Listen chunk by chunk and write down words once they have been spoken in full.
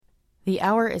The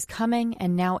hour is coming,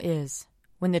 and now is,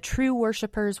 when the true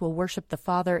worshippers will worship the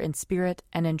Father in spirit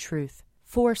and in truth.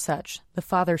 For such, the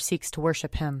Father seeks to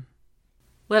worship him.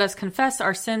 Let us confess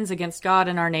our sins against God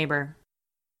and our neighbor.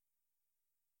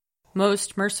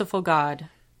 Most merciful God,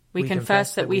 we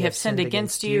confess that we have sinned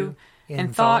against you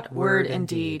in thought, word, and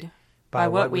deed, by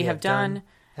what we have done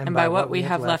and by what we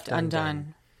have left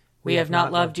undone. We have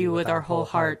not loved you with our whole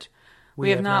heart.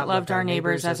 We have not loved our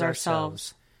neighbors as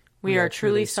ourselves. We are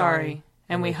truly sorry,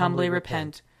 and we humbly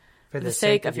repent. For the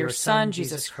sake of your Son,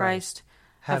 Jesus Christ,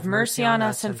 have mercy on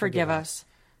us and forgive us,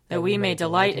 that we may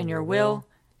delight in your will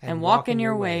and walk in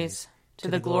your ways, to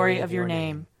the glory of your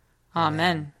name.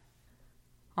 Amen.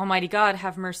 Almighty God,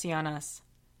 have mercy on us.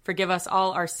 Forgive us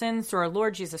all our sins through our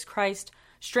Lord Jesus Christ.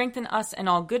 Strengthen us in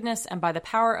all goodness, and by the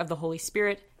power of the Holy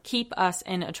Spirit, keep us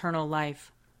in eternal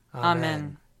life.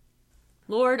 Amen.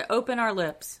 Lord, open our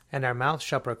lips, and our mouth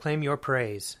shall proclaim your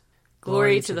praise.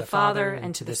 Glory to the Father,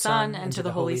 and to the Son, and to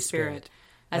the Holy Spirit,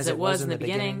 as it was in the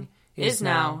beginning, is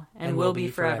now, and will be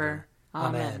forever.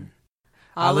 Amen.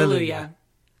 Alleluia.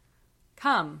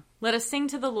 Come, let us sing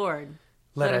to the Lord.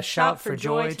 Let us shout for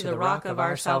joy to the rock of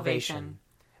our salvation.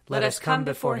 Let us come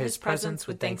before his presence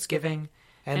with thanksgiving,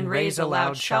 and raise a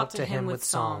loud shout to him with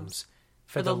psalms.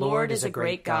 For the Lord is a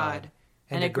great God,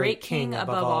 and a great King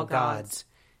above all gods.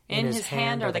 In his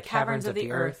hand are the caverns of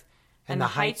the earth, and the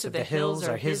heights of the hills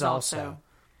are his also.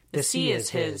 The sea is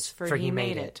his, for he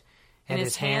made it, and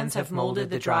his hands have molded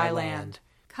the dry land.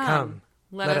 Come,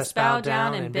 let us bow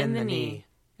down and bend the knee,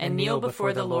 and kneel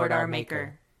before the Lord our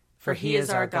Maker. For he is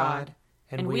our God,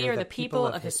 and we are the people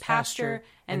of his pasture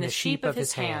and the sheep of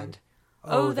his hand.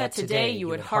 Oh, that today you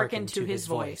would hearken to his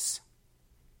voice.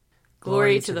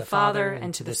 Glory to the Father,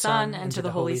 and to the Son, and to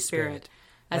the Holy Spirit,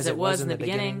 as it was in the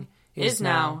beginning, is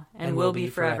now, and will be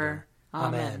forever.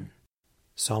 Amen.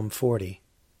 Psalm 40.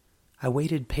 I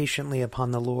waited patiently upon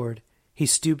the Lord. He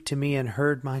stooped to me and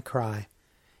heard my cry.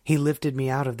 He lifted me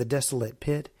out of the desolate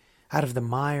pit, out of the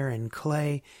mire and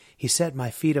clay. He set my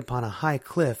feet upon a high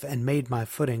cliff and made my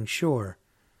footing sure.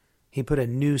 He put a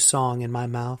new song in my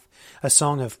mouth, a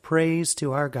song of praise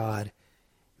to our God.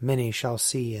 Many shall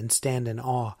see and stand in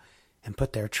awe and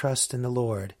put their trust in the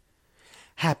Lord.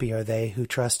 Happy are they who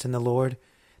trust in the Lord.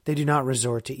 They do not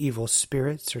resort to evil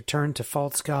spirits or turn to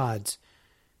false gods.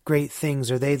 Great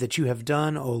things are they that you have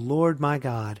done, O Lord my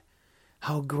God.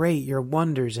 How great your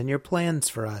wonders and your plans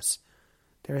for us!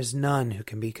 There is none who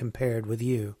can be compared with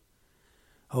you.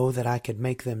 Oh, that I could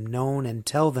make them known and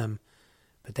tell them,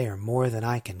 but they are more than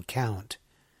I can count.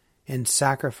 In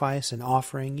sacrifice and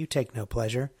offering you take no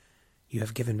pleasure. You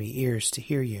have given me ears to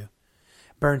hear you.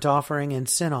 Burnt offering and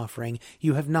sin offering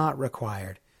you have not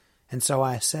required. And so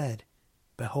I said,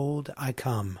 Behold, I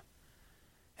come.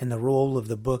 In the roll of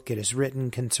the book it is written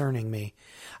concerning me.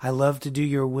 I love to do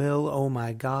your will, O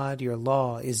my God. Your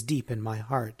law is deep in my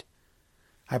heart.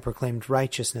 I proclaimed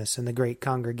righteousness in the great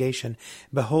congregation.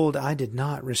 Behold, I did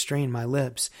not restrain my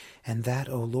lips, and that,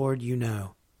 O Lord, you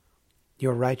know.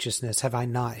 Your righteousness have I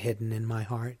not hidden in my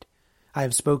heart. I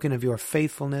have spoken of your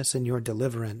faithfulness and your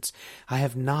deliverance. I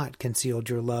have not concealed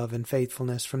your love and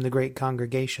faithfulness from the great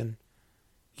congregation.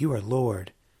 You are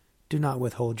Lord. Do not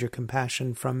withhold your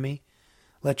compassion from me.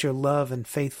 Let your love and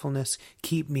faithfulness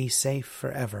keep me safe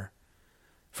forever.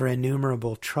 For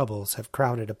innumerable troubles have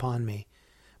crowded upon me.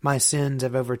 My sins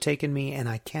have overtaken me, and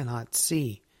I cannot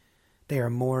see. They are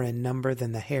more in number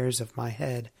than the hairs of my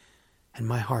head, and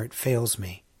my heart fails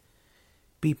me.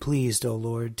 Be pleased, O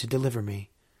Lord, to deliver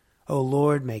me. O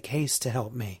Lord, make haste to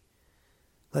help me.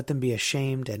 Let them be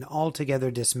ashamed and altogether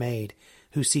dismayed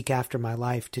who seek after my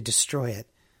life to destroy it.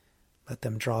 Let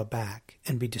them draw back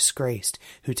and be disgraced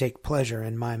who take pleasure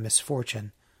in my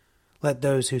misfortune. Let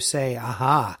those who say,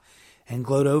 Aha, and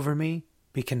gloat over me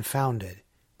be confounded,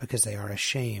 because they are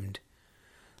ashamed.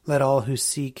 Let all who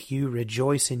seek you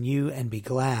rejoice in you and be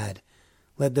glad.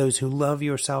 Let those who love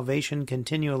your salvation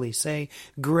continually say,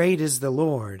 Great is the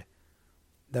Lord.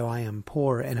 Though I am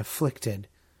poor and afflicted,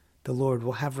 the Lord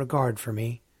will have regard for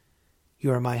me.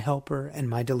 You are my helper and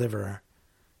my deliverer.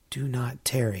 Do not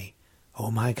tarry, O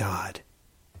my God.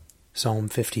 Psalm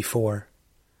 54.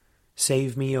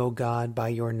 Save me, O God, by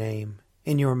your name.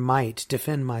 In your might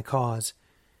defend my cause.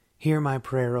 Hear my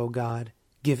prayer, O God.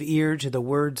 Give ear to the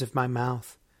words of my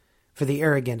mouth. For the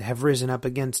arrogant have risen up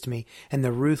against me, and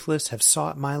the ruthless have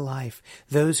sought my life,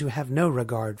 those who have no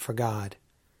regard for God.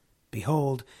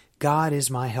 Behold, God is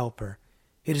my helper.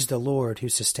 It is the Lord who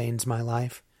sustains my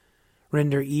life.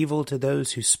 Render evil to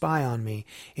those who spy on me.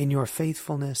 In your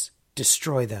faithfulness,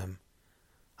 destroy them.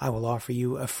 I will offer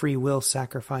you a free will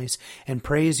sacrifice and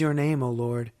praise your name, O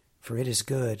Lord, for it is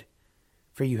good.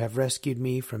 For you have rescued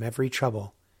me from every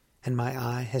trouble, and my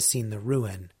eye has seen the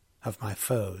ruin of my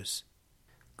foes.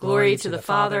 Glory to the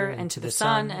Father, and to the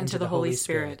Son, and to the Holy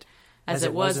Spirit, as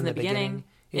it was in the beginning,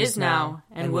 is now,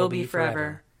 and will be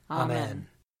forever. Amen.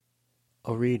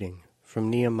 A reading from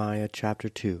Nehemiah chapter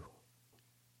 2.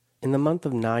 In the month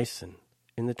of Nisan,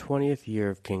 in the 20th year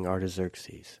of King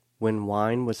Artaxerxes, when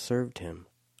wine was served him,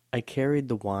 I carried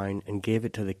the wine and gave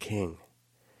it to the king.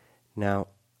 Now,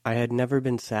 I had never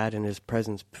been sad in his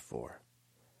presence before.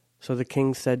 So the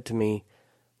king said to me,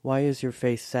 "Why is your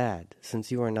face sad,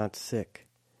 since you are not sick?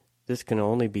 This can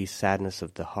only be sadness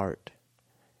of the heart."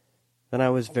 Then I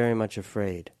was very much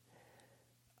afraid.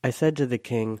 I said to the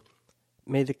king,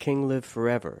 "May the king live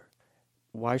forever.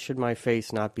 Why should my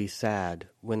face not be sad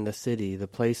when the city, the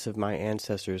place of my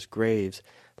ancestors' graves,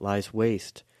 lies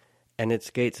waste, and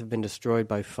its gates have been destroyed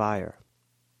by fire?"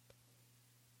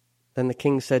 Then the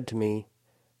king said to me,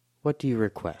 "What do you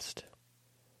request?"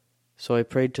 So I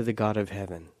prayed to the God of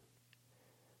heaven.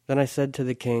 Then I said to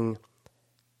the king,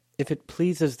 "If it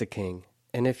pleases the king,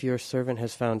 and if your servant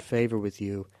has found favor with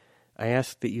you, I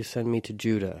ask that you send me to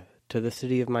Judah, to the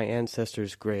city of my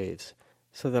ancestors' graves,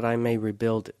 so that I may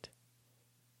rebuild it."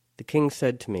 The king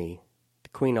said to me, the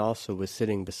queen also was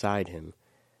sitting beside him,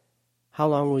 "How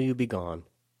long will you be gone,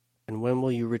 and when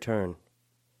will you return?"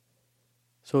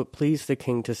 So it pleased the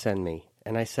king to send me,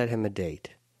 and I set him a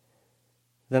date.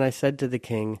 Then I said to the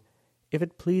king, "If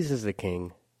it pleases the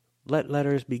king, let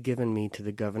letters be given me to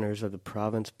the governors of the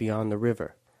province beyond the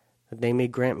river, that they may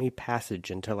grant me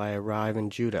passage until I arrive in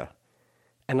Judah,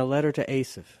 and a letter to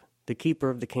Asaph, the keeper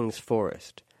of the king's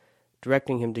forest,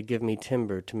 directing him to give me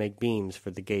timber to make beams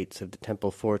for the gates of the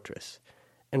temple fortress,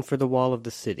 and for the wall of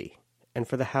the city, and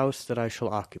for the house that I shall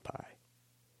occupy."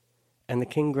 And the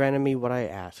king granted me what I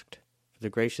asked, for the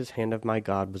gracious hand of my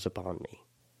God was upon me.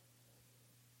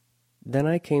 Then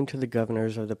I came to the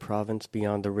governors of the province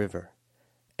beyond the river,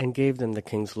 and gave them the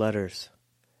king's letters.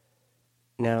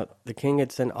 Now the king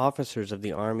had sent officers of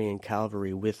the army and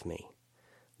cavalry with me.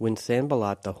 When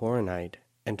Sanballat the Horonite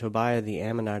and Tobiah the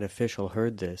Ammonite official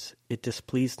heard this, it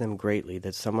displeased them greatly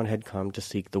that someone had come to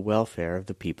seek the welfare of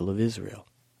the people of Israel.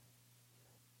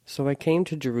 So I came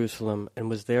to Jerusalem and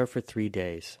was there for 3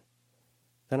 days.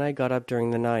 Then I got up during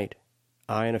the night,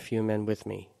 I and a few men with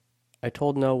me. I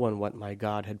told no one what my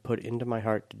God had put into my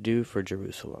heart to do for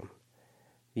Jerusalem.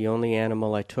 The only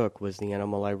animal I took was the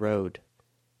animal I rode.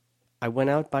 I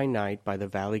went out by night by the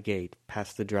valley gate,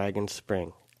 past the Dragon's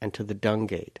Spring, and to the Dung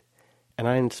Gate, and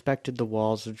I inspected the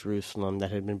walls of Jerusalem that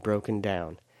had been broken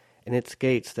down, and its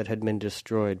gates that had been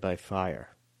destroyed by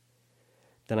fire.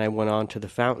 Then I went on to the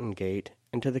Fountain Gate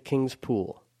and to the King's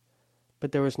Pool,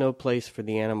 but there was no place for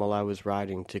the animal I was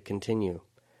riding to continue.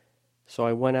 So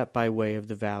I went up by way of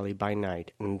the valley by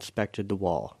night and inspected the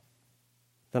wall.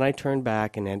 Then I turned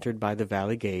back and entered by the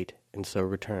valley gate, and so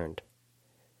returned.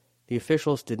 The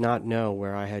officials did not know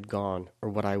where I had gone or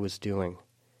what I was doing.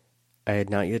 I had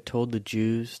not yet told the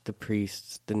Jews, the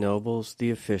priests, the nobles, the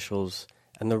officials,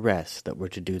 and the rest that were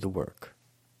to do the work.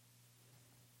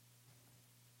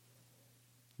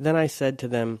 Then I said to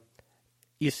them,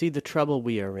 "You see the trouble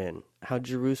we are in, how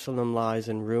Jerusalem lies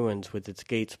in ruins with its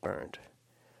gates burned.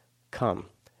 Come,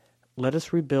 let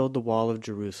us rebuild the wall of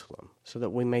Jerusalem, so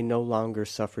that we may no longer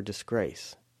suffer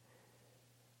disgrace."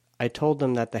 I told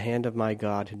them that the hand of my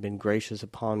God had been gracious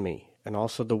upon me, and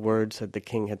also the words that the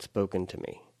king had spoken to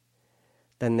me.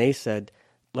 Then they said,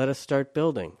 "Let us start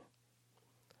building."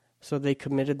 So they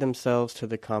committed themselves to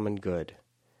the common good.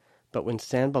 But when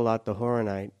Sanballat the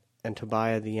Horonite, and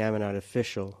Tobiah the Ammonite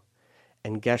official,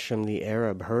 and Geshem the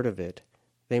Arab heard of it,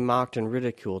 they mocked and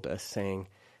ridiculed us, saying,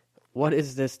 "What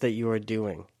is this that you are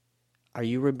doing? Are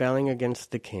you rebelling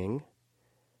against the king?"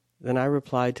 Then I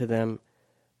replied to them,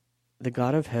 "The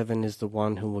God of heaven is the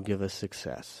one who will give us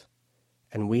success,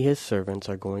 and we his servants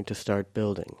are going to start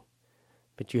building.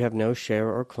 But you have no share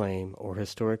or claim or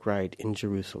historic right in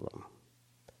Jerusalem."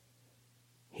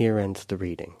 Here ends the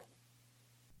reading.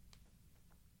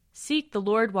 Seek the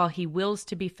Lord while he wills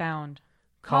to be found.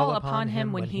 Call upon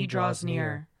him when he draws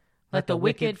near. Let the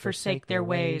wicked forsake their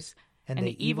ways, and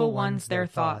the evil ones their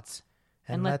thoughts.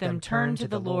 And let them turn to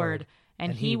the Lord,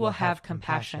 and he will have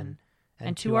compassion.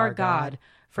 And to our God,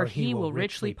 for he will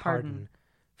richly pardon.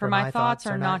 For my thoughts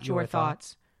are not your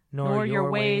thoughts, nor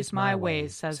your ways my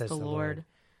ways, says the Lord.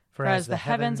 For as the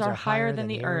heavens are higher than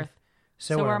the earth,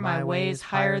 so are my ways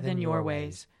higher than your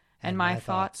ways, and my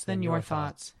thoughts than your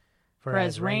thoughts. For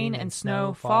as rain and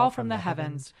snow fall from the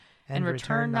heavens, and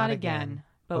return not again,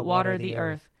 but water the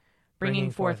earth,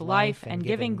 bringing forth life and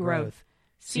giving growth,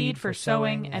 seed for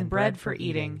sowing and bread for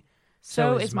eating,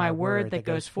 so is my word that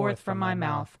goes forth from my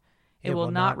mouth. It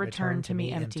will not return to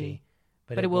me empty,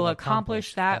 but it will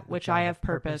accomplish that which I have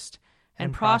purposed,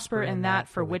 and prosper in that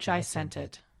for which I sent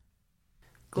it.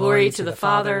 Glory to the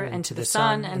Father, and to the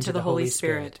Son, and to the Holy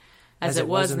Spirit, as it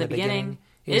was in the beginning,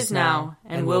 is now,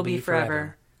 and will be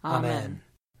forever. Amen.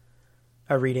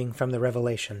 A reading from the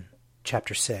Revelation,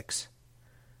 chapter 6.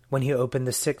 When he opened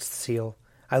the sixth seal,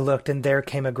 I looked, and there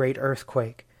came a great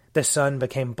earthquake. The sun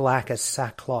became black as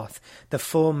sackcloth, the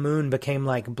full moon became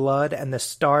like blood, and the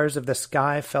stars of the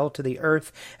sky fell to the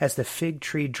earth as the fig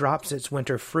tree drops its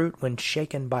winter fruit when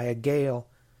shaken by a gale.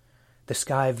 The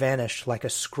sky vanished like a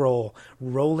scroll,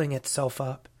 rolling itself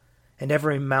up, and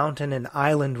every mountain and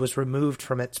island was removed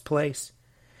from its place.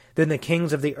 Then the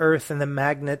kings of the earth and the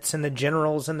magnates and the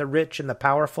generals and the rich and the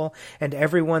powerful and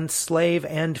everyone, slave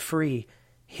and free,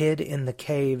 hid in the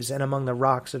caves and among the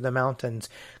rocks of the mountains,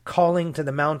 calling to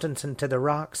the mountains and to the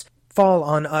rocks, "Fall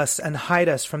on us and hide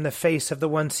us from the face of the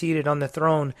one seated on the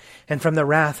throne and from the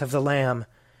wrath of the Lamb.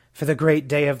 For the great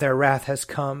day of their wrath has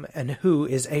come, and who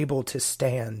is able to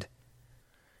stand?"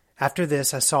 After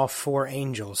this I saw 4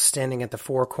 angels standing at the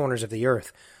 4 corners of the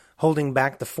earth, holding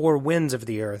back the 4 winds of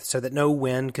the earth, so that no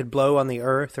wind could blow on the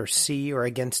earth or sea or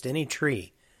against any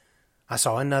tree. I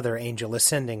saw another angel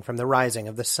ascending from the rising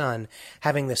of the sun,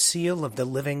 having the seal of the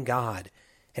living God,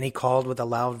 and he called with a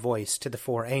loud voice to the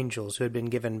 4 angels who had been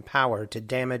given power to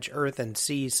damage earth and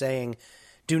sea, saying,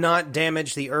 "Do not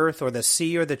damage the earth or the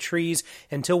sea or the trees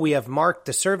until we have marked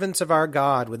the servants of our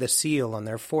God with a seal on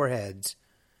their foreheads."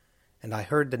 And I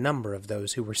heard the number of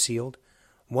those who were sealed,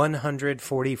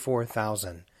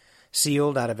 144,000,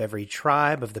 sealed out of every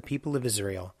tribe of the people of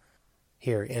Israel.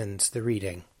 Here ends the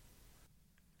reading.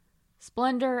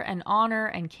 Splendor and honor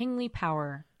and kingly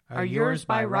power are yours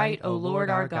by right, O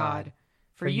Lord our God,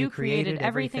 for you created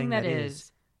everything that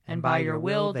is, and by your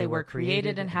will they were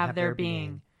created and have their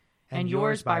being. And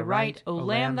yours by right, O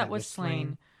Lamb that was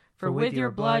slain, for with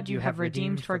your blood you have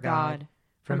redeemed for God,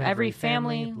 from every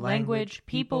family, language,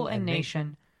 people, and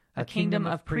nation, a kingdom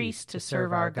of priests to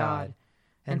serve our God.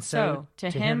 And so, to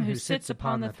him who sits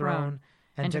upon the throne,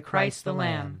 and to Christ the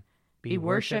Lamb, be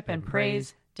worship and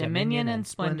praise, dominion and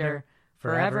splendor,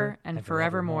 forever and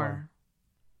forevermore.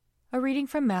 A reading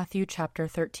from Matthew chapter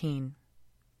 13.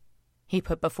 He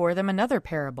put before them another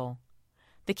parable.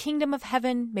 The kingdom of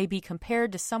heaven may be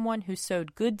compared to someone who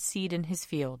sowed good seed in his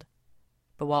field.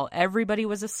 But while everybody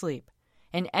was asleep,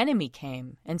 an enemy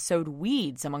came and sowed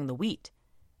weeds among the wheat,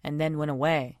 and then went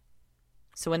away.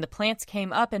 So when the plants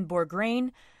came up and bore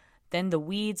grain, then the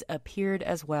weeds appeared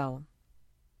as well.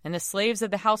 And the slaves of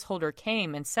the householder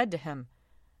came and said to him,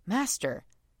 "Master,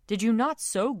 did you not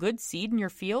sow good seed in your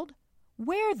field?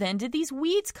 Where then did these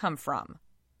weeds come from?"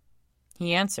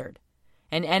 He answered,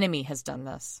 "An enemy has done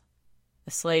this."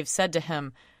 The slave said to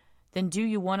him, "Then do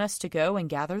you want us to go and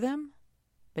gather them?"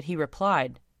 But he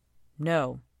replied,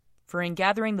 "No, for in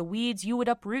gathering the weeds you would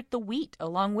uproot the wheat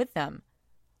along with them.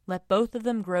 Let both of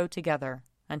them grow together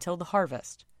until the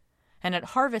harvest. And at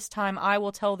harvest time I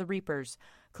will tell the reapers,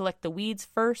 collect the weeds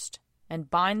first and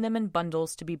bind them in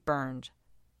bundles to be burned,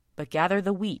 but gather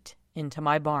the wheat into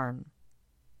my barn."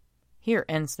 Here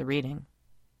ends the reading.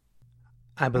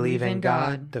 I believe in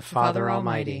God, the Father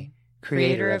Almighty,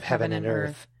 creator of heaven and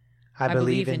earth. I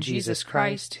believe in Jesus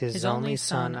Christ, his only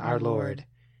Son, our Lord.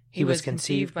 He was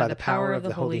conceived by the power of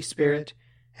the Holy Spirit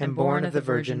and born of the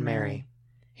Virgin Mary.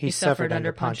 He suffered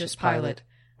under Pontius Pilate,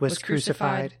 was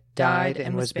crucified, died,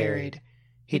 and was buried.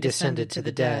 He descended to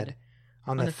the dead.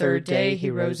 On the 3rd day he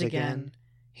rose again.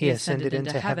 He ascended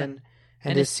into heaven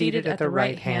and is seated at the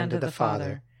right hand of the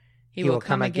Father. He will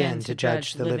come again to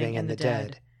judge the living and the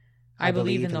dead. I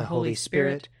believe in the Holy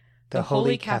Spirit, the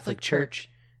Holy Catholic Church,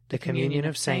 the communion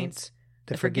of saints,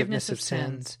 the forgiveness of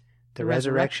sins, the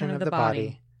resurrection of the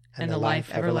body, and the life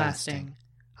everlasting.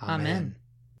 Amen.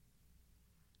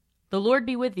 The Lord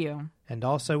be with you. And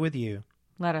also with you.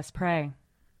 Let us pray.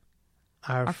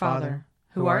 Our Father,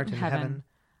 who art in heaven,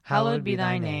 hallowed be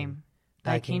thy name.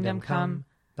 Thy kingdom come,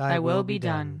 thy will be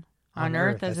done, on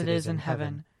earth as it is in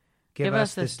heaven. Give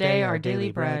us this day our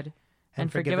daily bread,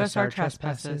 and forgive us our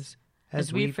trespasses,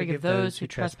 as we forgive those who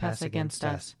trespass against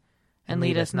us. And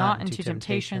lead us not into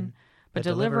temptation, but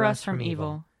deliver us from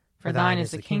evil. For thine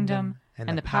is the kingdom,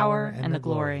 and the power, and the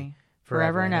glory,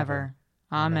 forever and ever.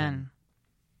 Amen.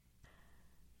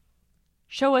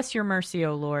 Show us your mercy,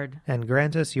 O Lord. And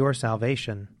grant us your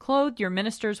salvation. Clothe your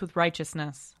ministers with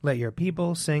righteousness. Let your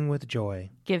people sing with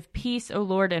joy. Give peace, O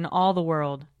Lord, in all the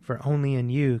world. For only in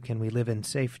you can we live in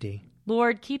safety.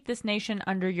 Lord, keep this nation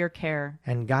under your care.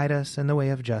 And guide us in the way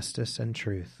of justice and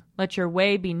truth. Let your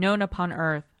way be known upon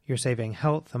earth. Your saving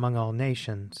health among all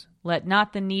nations. Let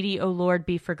not the needy, O Lord,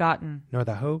 be forgotten. Nor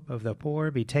the hope of the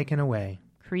poor be taken away.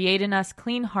 Create in us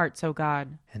clean hearts, O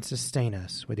God, and sustain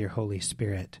us with your Holy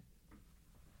Spirit.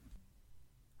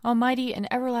 Almighty and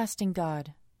everlasting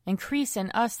God, increase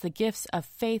in us the gifts of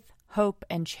faith, hope,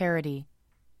 and charity,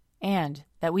 and,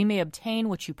 that we may obtain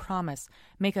what you promise,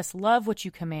 make us love what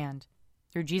you command.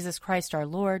 Through Jesus Christ our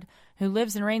Lord, who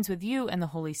lives and reigns with you and the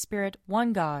Holy Spirit,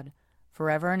 one God,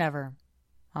 forever and ever.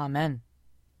 Amen.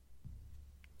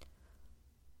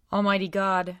 Almighty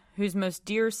God, whose most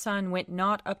dear Son went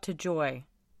not up to joy,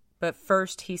 but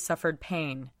first he suffered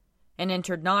pain, and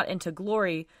entered not into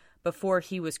glory before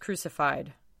he was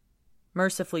crucified,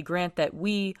 mercifully grant that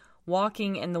we,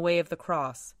 walking in the way of the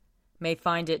cross, may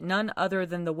find it none other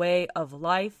than the way of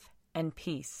life and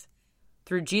peace.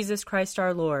 Through Jesus Christ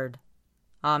our Lord.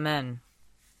 Amen.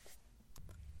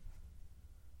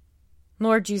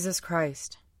 Lord Jesus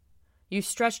Christ, you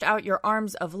stretched out your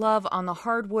arms of love on the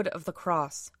hard wood of the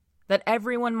cross, that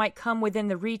everyone might come within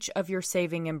the reach of your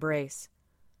saving embrace.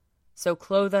 So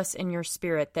clothe us in your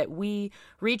Spirit, that we,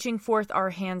 reaching forth our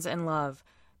hands in love,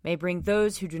 may bring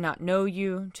those who do not know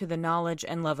you to the knowledge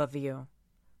and love of you.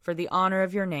 For the honor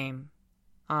of your name.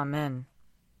 Amen.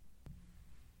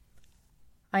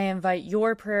 I invite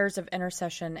your prayers of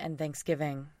intercession and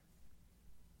thanksgiving.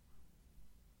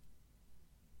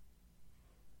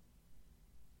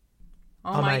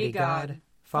 Almighty God,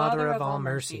 Father of all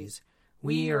mercies,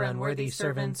 we, your unworthy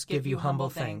servants, give you humble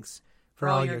thanks for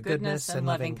all your goodness and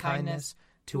loving kindness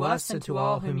to us and to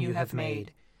all whom you have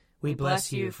made. We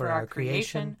bless you for our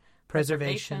creation,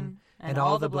 preservation, and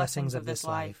all the blessings of this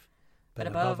life, but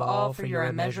above all for your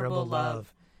immeasurable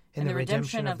love, in the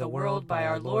redemption of the world by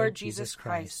our Lord Jesus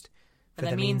Christ, for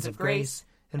the means of grace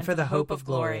and for the hope of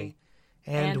glory.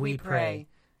 And we pray,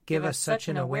 give us such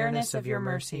an awareness of your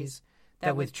mercies,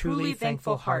 that with truly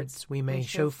thankful hearts we may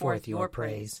show forth your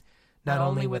praise, not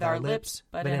only with our lips,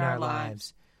 but in our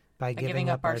lives, by giving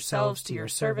up ourselves to your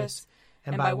service,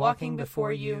 and by walking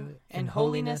before you in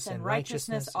holiness and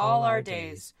righteousness all our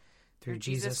days, through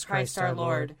Jesus Christ our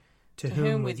Lord, to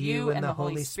whom with you and the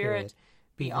Holy Spirit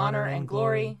be honor and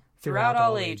glory throughout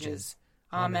all ages.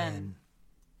 Amen.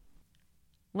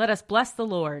 Let us bless the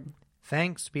Lord.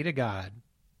 Thanks be to God.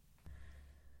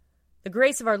 The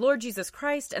grace of our Lord Jesus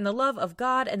Christ and the love of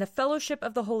God and the fellowship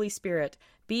of the Holy Spirit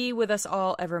be with us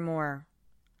all evermore.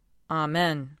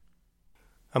 Amen.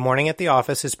 A Morning at the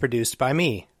Office is produced by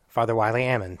me, Father Wiley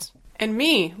Ammons. And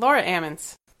me, Laura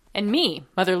Ammons. And me,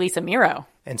 Mother Lisa Meirow.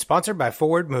 And sponsored by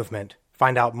Forward Movement.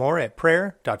 Find out more at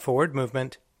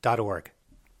prayer.forwardmovement.org.